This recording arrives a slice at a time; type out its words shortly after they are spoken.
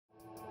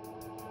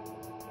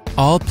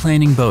All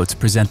planing boats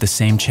present the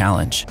same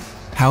challenge: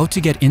 how to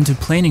get into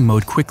planing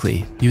mode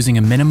quickly using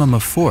a minimum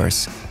of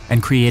force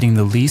and creating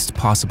the least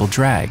possible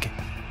drag.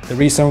 The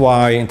reason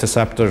why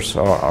interceptors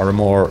are a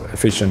more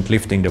efficient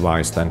lifting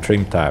device than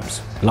trim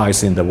tabs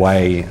lies in the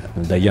way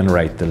they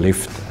generate the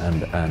lift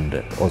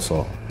and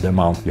also the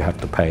amount you have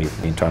to pay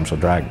in terms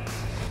of drag.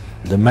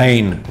 The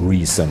main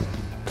reason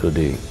to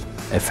the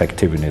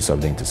effectiveness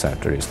of the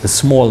interceptor is the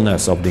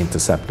smallness of the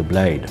interceptor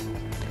blade.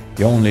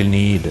 You only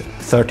need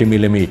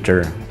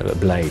 30mm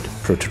blade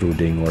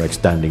protruding or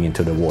extending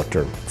into the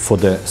water for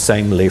the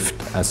same lift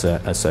as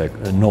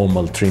a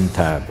normal trim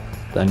tab.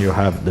 Then you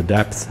have the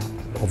depth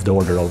of the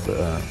order of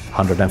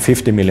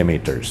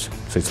 150mm,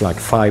 so it's like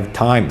 5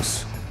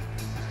 times,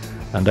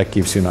 and that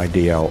gives you an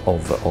idea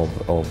of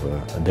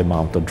the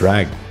amount of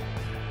drag.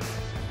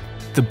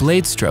 The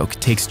blade stroke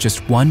takes just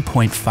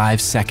 1.5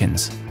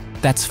 seconds.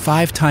 That's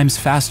 5 times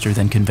faster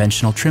than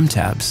conventional trim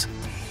tabs.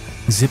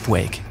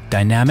 Zipwake,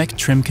 dynamic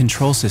trim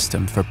control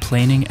system for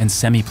planing and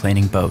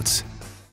semi-planing boats.